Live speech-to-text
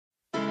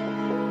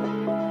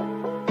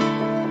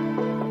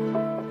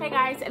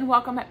guys, and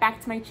welcome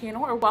back to my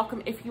channel, or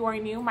welcome if you are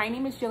new. My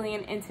name is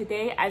Jillian, and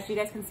today, as you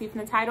guys can see from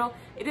the title,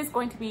 it is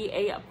going to be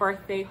a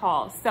birthday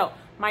haul. So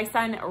my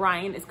son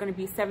Ryan is going to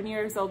be 7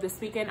 years old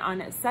this weekend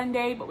on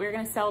Sunday, but we're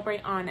going to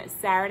celebrate on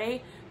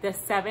Saturday the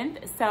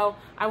 7th. So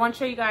I want to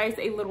show you guys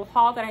a little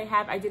haul that I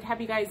have. I did have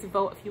you guys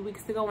vote a few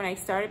weeks ago when I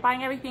started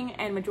buying everything,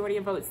 and majority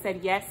of votes said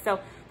yes. So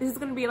this is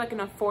going to be like an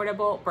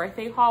affordable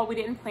birthday haul. We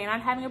didn't plan on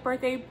having a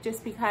birthday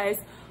just because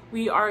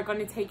we are going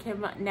to take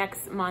him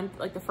next month,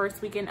 like the first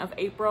weekend of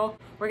April.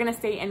 We're going to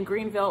stay in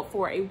Greenville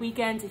for a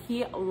weekend.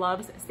 He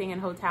loves staying in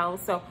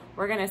hotels, so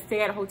we're going to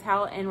stay at a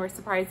hotel, and we're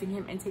surprising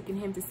him and taking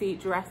him to see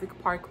Jurassic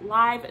Park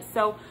live.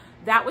 So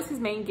that was his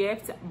main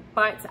gift,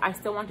 but I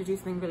still want to do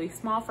something really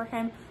small for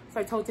him.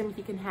 So I told him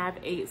he can have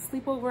a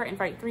sleepover,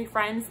 invite 3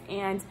 friends,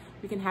 and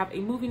we can have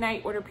a movie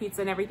night, order pizza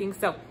and everything.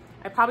 So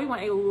I probably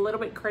went a little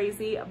bit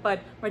crazy,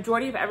 but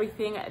majority of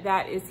everything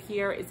that is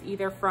here is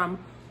either from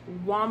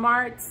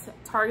Walmart,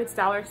 Target's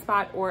Dollar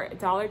Spot, or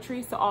Dollar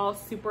Tree, so all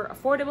super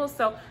affordable.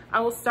 So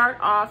I will start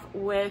off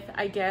with,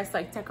 I guess,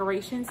 like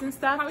decorations and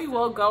stuff. Probably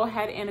will go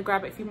ahead and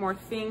grab a few more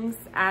things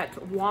at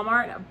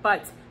Walmart,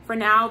 but for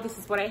now, this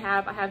is what I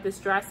have. I have this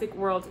Jurassic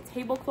World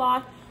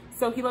tablecloth.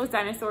 So he loves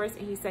dinosaurs,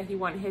 and he said he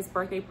wanted his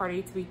birthday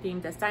party to be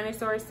themed as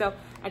dinosaurs. So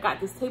I got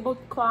this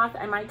tablecloth.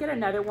 I might get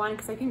another one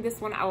because I think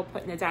this one I will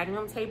put in the dining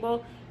room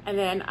table, and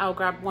then I'll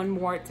grab one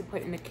more to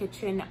put in the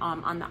kitchen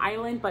on the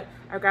island. But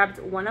I grabbed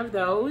one of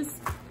those.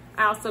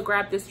 I also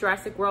grabbed this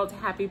Jurassic World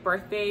happy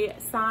birthday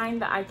sign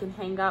that I can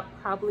hang up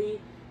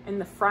probably in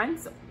the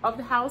front of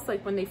the house,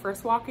 like when they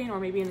first walk in,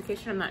 or maybe in the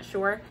kitchen, I'm not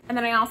sure. And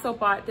then I also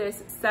bought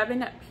this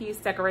 7-piece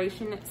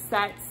decoration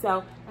set.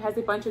 So it has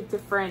a bunch of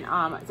different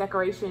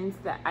decorations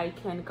that I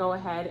can go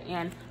ahead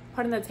and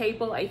put on the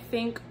table. I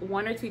think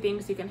 1 or 2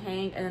 things you can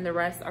hang, and then the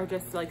rest are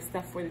just like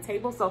stuff for the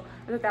table. So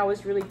I thought that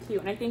was really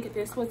cute. And I think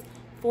this was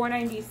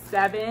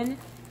 $4.97,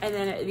 and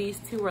then these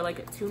two were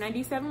like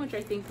 $2.97, which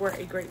I think were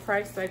a great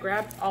price. So I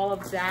grabbed all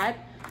of that.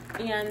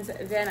 And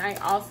then I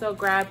also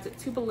grabbed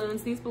 2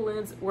 balloons. These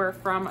balloons were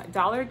from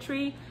Dollar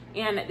Tree,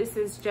 and this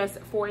is just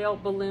foil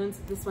balloons.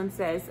 This one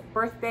says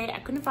birthday. I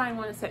couldn't find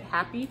one that said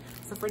happy,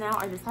 so for now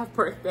I just have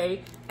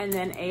birthday, and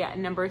then a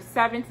number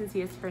 7 since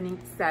he is turning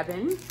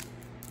 7.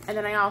 And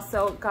then I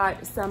also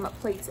got some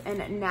plates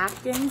and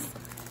napkins.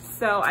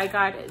 So I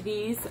got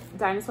these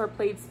dinosaur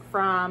plates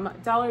from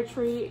Dollar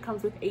Tree. It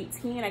comes with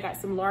 18. I got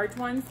some large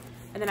ones,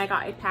 and then I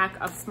got a pack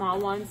of small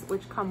ones,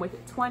 which come with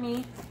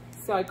 20.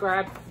 So I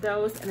grabbed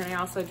those, and then I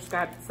also just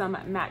grabbed some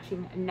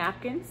matching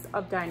napkins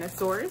of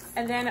dinosaurs.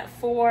 And then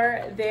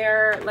for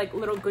their like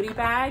little goodie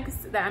bags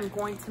that I'm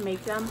going to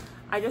make them,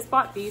 I just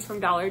bought these from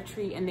Dollar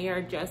Tree, and they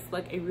are just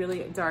like a really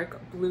dark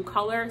blue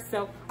color.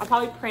 So I'll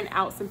probably print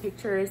out some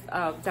pictures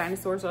of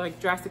dinosaurs or like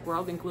Jurassic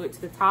World and glue it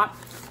to the top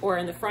or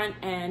in the front.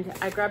 And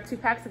I grabbed 2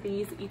 packs of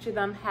these. Each of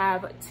them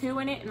have 2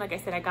 in it, and like I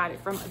said, I got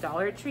it from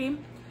Dollar Tree.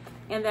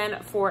 And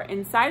then for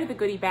inside of the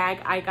goodie bag,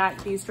 I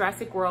got these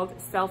Jurassic World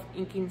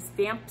self-inking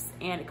stamps,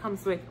 and it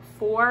comes with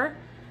 4.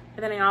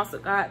 And then I also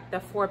got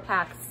the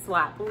 4-pack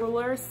slap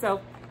rulers.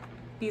 So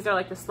these are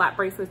like the slap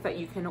bracelets that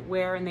you can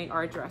wear, and they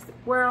are Jurassic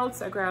World.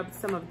 So I grabbed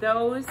some of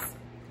those.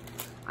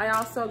 I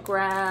also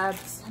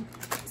grabbed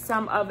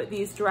some of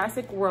these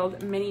Jurassic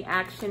World mini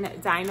action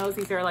dinos.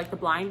 These are like the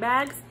blind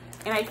bags.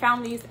 And I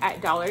found these at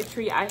Dollar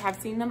Tree. I have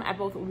seen them at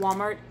both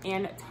Walmart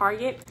and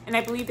Target. And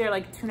I believe they're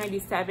like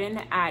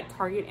 $2.97 at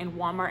Target and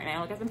Walmart. And I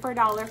only got them for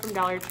 $1 from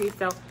Dollar Tree.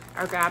 So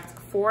I grabbed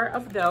 4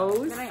 of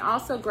those. And I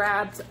also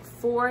grabbed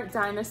 4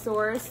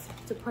 dinosaurs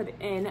to put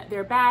in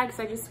their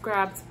bags. I just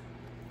grabbed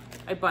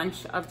a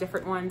bunch of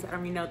different ones. I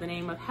don't even know the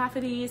name of half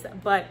of these,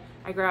 but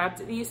I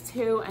grabbed these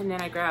 2, and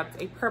then I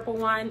grabbed a purple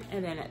one,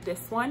 and then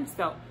this one.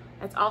 So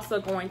that's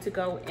also going to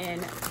go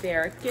in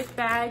their gift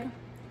bag.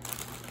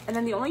 And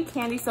then the only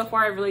candy so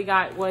far I really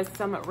got was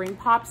some ring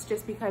pops,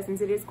 just because since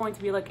it is going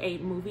to be like a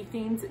movie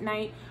themed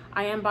night,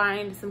 I am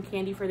buying some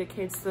candy for the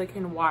kids so they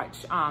can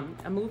watch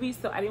a movie.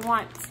 So I didn't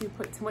want to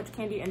put too much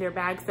candy in their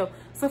bag. So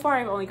far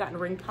I've only gotten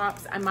ring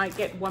pops. I might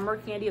get one more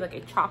candy, like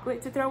a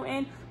chocolate, to throw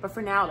in, but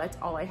for now that's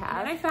all I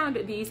have. And I found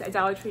these at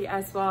Dollar Tree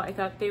as well. I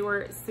thought they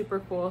were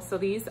super cool. So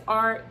these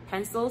are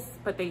pencils,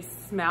 but they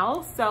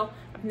smell. So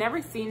I've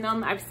never seen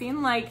them. I've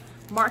seen like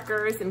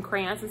markers and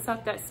crayons and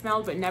stuff that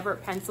smelled, but never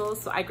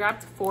pencils. So I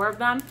grabbed 4 of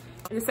them.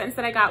 And the scents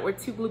that I got were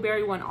 2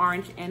 blueberry, 1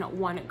 orange, and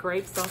 1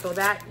 grape. So I'll throw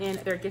that in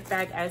their gift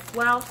bag as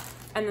well.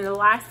 And then the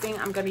last thing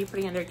I'm going to be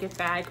putting in their gift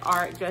bag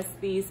are just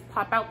these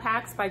pop-out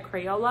packs by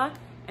Crayola,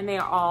 and they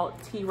are all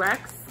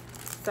T-Rex.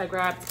 So I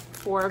grabbed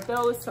 4 of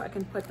those so I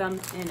can put them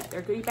in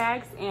their goodie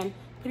bags, and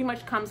pretty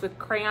much comes with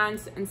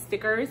crayons and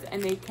stickers,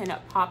 and they can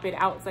pop it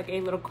out. It's like a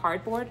little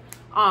cardboard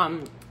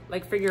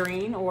like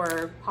figurine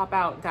or pop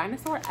out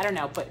dinosaur. I don't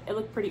know, but it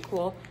looked pretty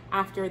cool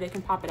after they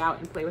can pop it out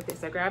and play with it.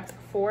 So I grabbed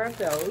 4 of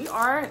those. We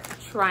are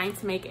trying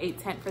to make a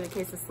tent for the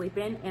kids to sleep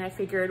in, and I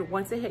figured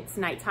once it hits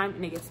nighttime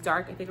and it gets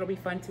dark, I think it'll be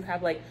fun to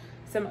have like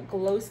some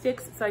glow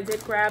sticks. So I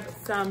did grab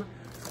some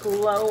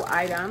glow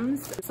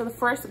items. So the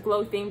first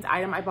glow themed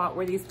item I bought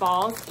were these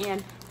balls,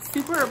 and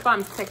super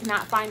bummed because I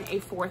cannot find a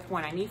fourth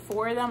one. I need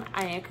 4 of them.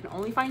 I can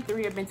only find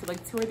 3. I've been to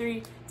like 2 or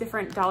 3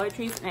 different Dollar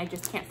Trees and I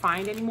just can't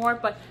find anymore.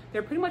 But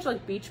they're pretty much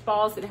like beach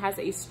balls. It has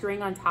a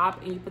string on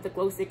top and you put the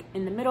glow stick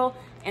in the middle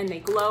and they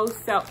glow.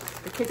 So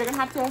the kids are gonna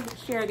have to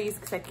share these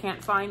because I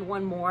can't find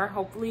one more.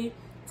 Hopefully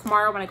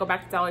tomorrow when I go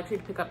back to Dollar Tree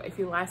to pick up a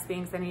few last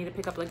things, I need to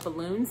pick up like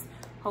balloons.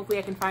 Hopefully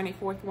I can find a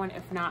 4th one.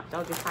 If not,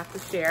 they'll just have to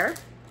share.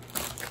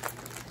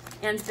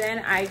 And then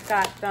I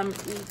got them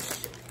each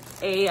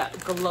a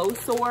glow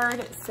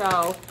sword,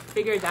 so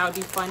figured that would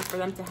be fun for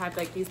them to have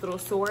like these little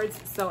swords.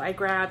 So I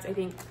grabbed, I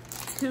think,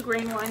 2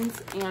 green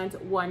ones and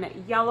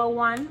 1 yellow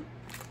one.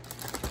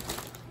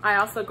 I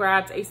also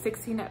grabbed a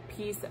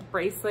 16-piece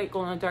bracelet,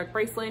 glow in the dark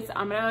bracelets.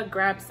 I'm gonna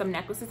grab some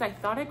necklaces. I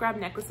thought I grabbed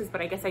necklaces, but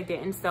I guess I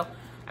didn't. So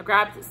I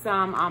grabbed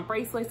some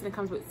bracelets, and it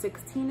comes with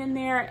 16 in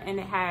there, and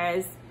it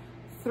has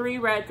 3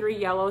 red, 3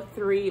 yellow,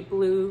 3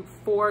 blue,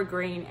 4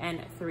 green,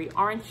 and 3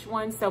 orange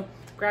ones. So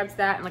grabs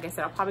that, and like I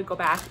said, I'll probably go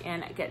back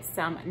and get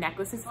some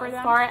necklaces for them.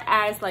 As far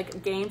as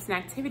like games and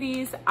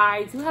activities,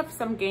 I do have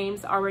some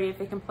games already if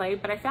they can play,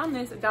 but I found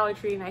this at Dollar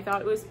Tree and I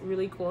thought it was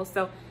really cool.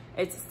 So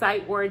it's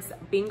Sight Words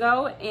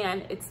Bingo,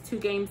 and it's 2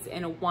 games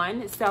in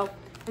one. So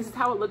this is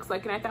how it looks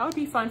like, and I thought it would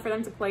be fun for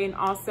them to play, and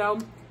also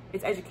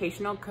it's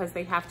educational because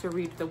they have to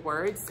read the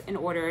words in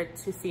order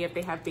to see if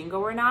they have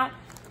bingo or not.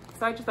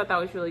 So I just thought that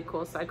was really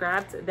cool. So I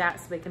grabbed that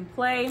so they can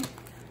play.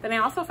 Then I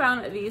also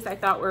found these I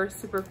thought were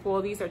super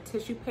cool. These are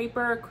tissue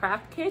paper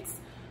craft kits.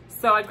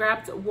 So I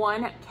grabbed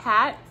 1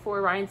 cat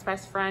for Ryan's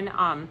best friend.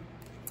 I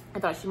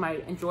thought she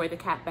might enjoy the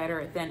cat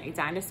better than a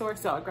dinosaur.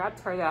 So I grabbed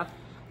her the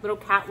little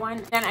cat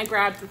one. Then I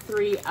grabbed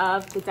 3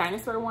 of the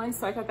dinosaur ones.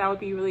 So I thought that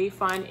would be really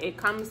fun. It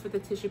comes with the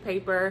tissue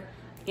paper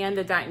and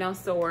the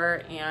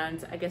dinosaur,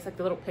 and I guess like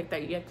the little pick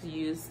that you have to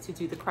use to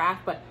do the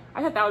craft, but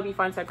I thought that would be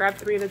fun. So I grabbed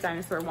 3 of the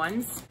dinosaur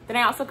ones. Then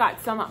I also got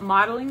some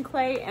modeling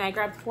clay, and I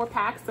grabbed 4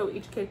 packs so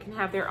each kid can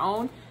have their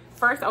own.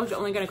 First, I was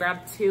only gonna grab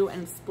 2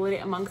 and split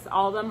it amongst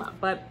all of them,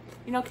 but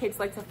you know, kids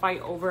like to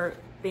fight over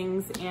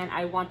things, and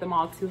I want them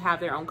all to have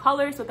their own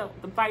colors without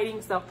them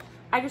fighting. So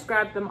I just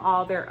grabbed them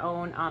all their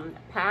own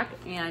pack,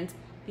 and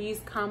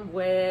these come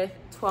with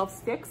 12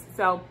 sticks.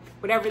 So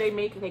whatever they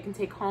make, they can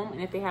take home.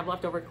 And if they have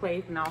leftover clay,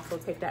 they can also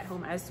take that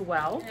home as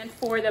well. And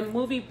for the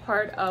movie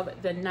part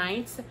of the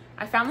night,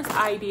 I found this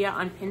idea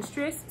on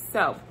Pinterest.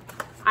 So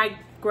I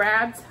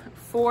grabbed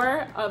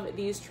 4 of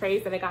these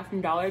trays that I got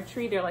from Dollar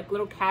Tree. They're like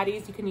little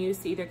caddies you can use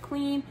to either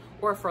clean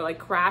or for like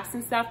crafts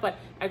and stuff. But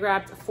I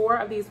grabbed 4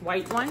 of these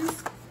white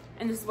ones.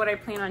 And this is what I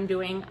plan on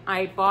doing.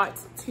 I bought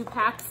 2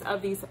 packs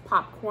of these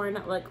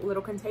popcorn, like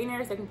little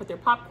containers they can put their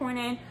popcorn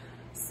in.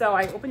 So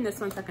I opened this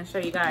one so I can show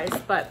you guys,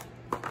 but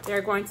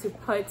they're going to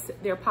put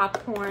their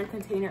popcorn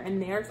container in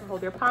there to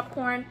hold their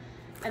popcorn.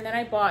 And then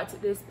I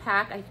bought this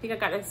pack. I think I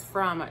got this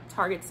from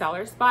Target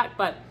Seller Spot,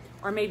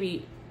 or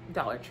maybe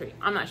Dollar Tree,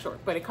 I'm not sure.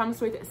 But it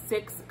comes with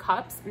 6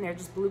 cups, and they're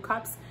just blue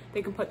cups.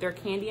 They can put their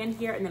candy in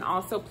here and then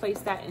also place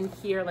that in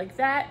here like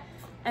that.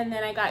 And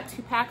then I got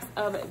 2 packs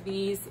of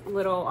these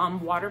little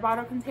water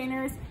bottle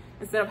containers.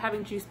 Instead of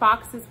having juice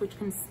boxes, which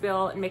can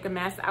spill and make a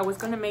mess, I was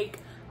gonna make,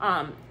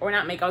 I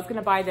was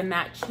gonna buy the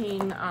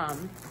matching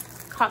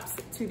cups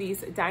to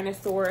these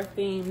dinosaur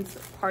themed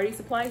party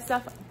supply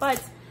stuff,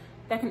 but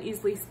that can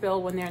easily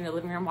spill when they're in the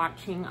living room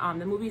watching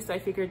the movie. So I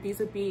figured these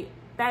would be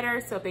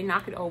better, so if they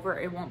knock it over,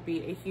 it won't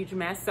be a huge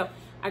mess. So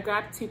I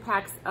grabbed 2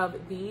 packs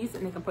of these,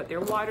 and they can put their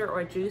water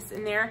or juice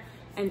in there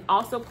and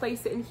also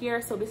place it in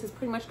here. So this is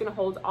pretty much gonna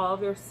hold all of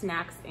their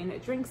snacks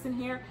and drinks in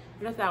here.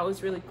 I thought that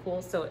was really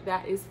cool. So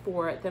that is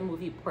for the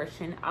movie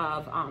portion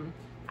of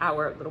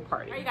our little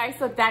party. All right, guys,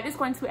 so that is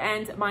going to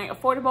end my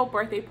affordable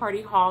birthday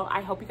party haul.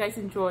 I hope you guys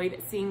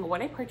enjoyed seeing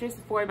what I purchased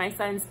for my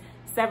son's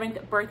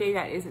 7th birthday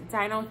that is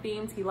dino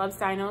themed. He loves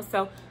dinos,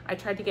 so I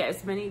tried to get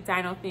as many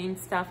dino themed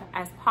stuff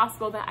as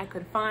possible that I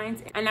could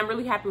find, and I'm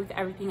really happy with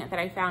everything that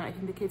I found. I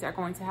think the kids are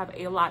going to have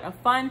a lot of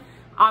fun.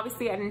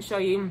 Obviously, I didn't show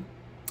you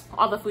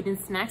all the food and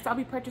snacks I'll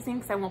be purchasing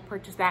because I won't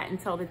purchase that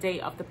until the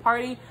day of the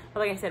party. But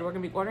like I said, we're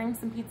gonna be ordering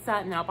some pizza,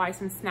 and then I'll buy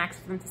some snacks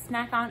for them to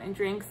snack on and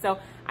drink. So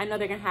I know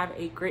they're gonna have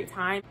a great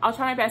time. I'll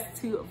try my best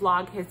to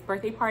vlog his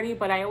birthday party,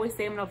 but I always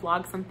say I'm gonna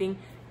vlog something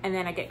and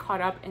then I get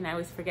caught up and I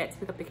always forget to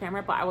pick up the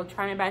camera, but I will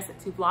try my best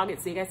to vlog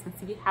it so you guys can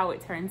see how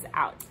it turns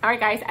out. All right,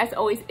 guys, as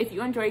always, if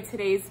you enjoyed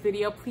today's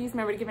video, please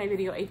remember to give my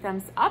video a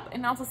thumbs up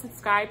and also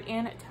subscribe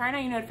and turn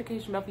on your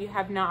notification bell if you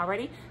have not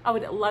already. I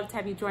would love to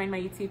have you join my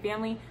YouTube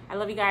family. I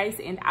love you guys,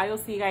 and I will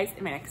see you guys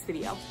in my next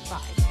video.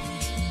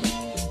 Bye.